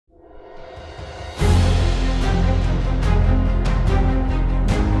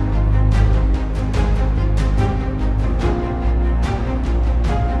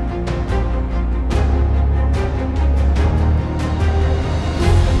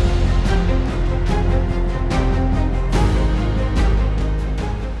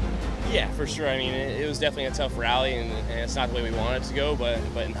sure. I mean, it was definitely a tough rally, and it's not the way we wanted it to go. But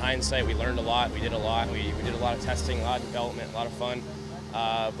in hindsight, we learned a lot. We did a lot. We did a lot of testing, a lot of development, a lot of fun.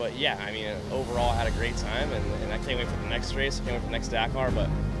 But yeah, I mean, overall, I had a great time, and I can't wait for the next race. I can't wait for the next Dakar. But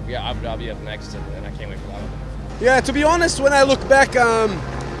yeah, I'll be up next, and I can't wait for that one. Yeah, to be honest, when I look back,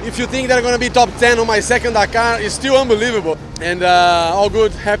 if you think they're going to be top 10 on my second Dakar, it's still unbelievable. And all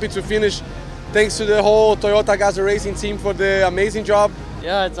good, happy to finish. Thanks to the whole Toyota GAZOO Racing team for the amazing job.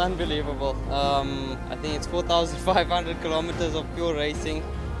 Yeah, it's unbelievable. I think it's 4,500 kilometers of pure racing.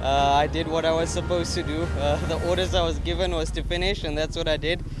 I did what I was supposed to do. The orders I was given was to finish, and that's what I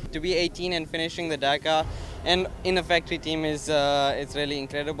did. To be 18 and finishing the Dakar and in a factory team is it's really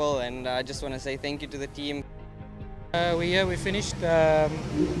incredible, and I just want to say thank you to the team. We finished.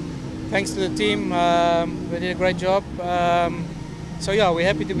 Thanks to the team, we did a great job. So yeah, we're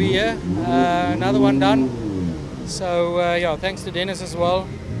happy to be here. Another one done. So yeah, thanks to Dennis as well,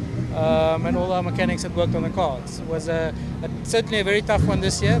 and all our mechanics that worked on the car. It was certainly a very tough one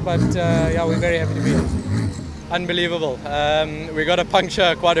this year, but yeah, we're very happy to be here. Unbelievable. We got a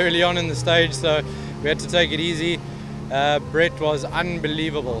puncture quite early on in the stage, so we had to take it easy. Brett was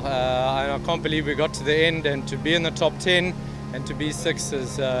unbelievable. I can't believe we got to the end, and to be in the top 10 and to be 6th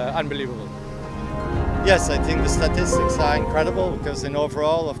is unbelievable. Yes, I think the statistics are incredible because in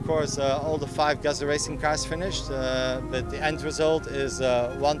overall, of course, all the 5 GAZOO Racing cars finished, but the end result is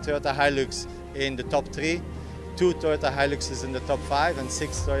 1 Toyota Hilux in the top 3, 2 Toyota Hiluxes in the top 5 and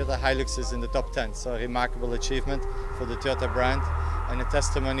 6 Toyota Hiluxes in the top 10. So a remarkable achievement for the Toyota brand and a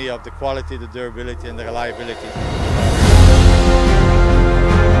testimony of the quality, the durability and the reliability.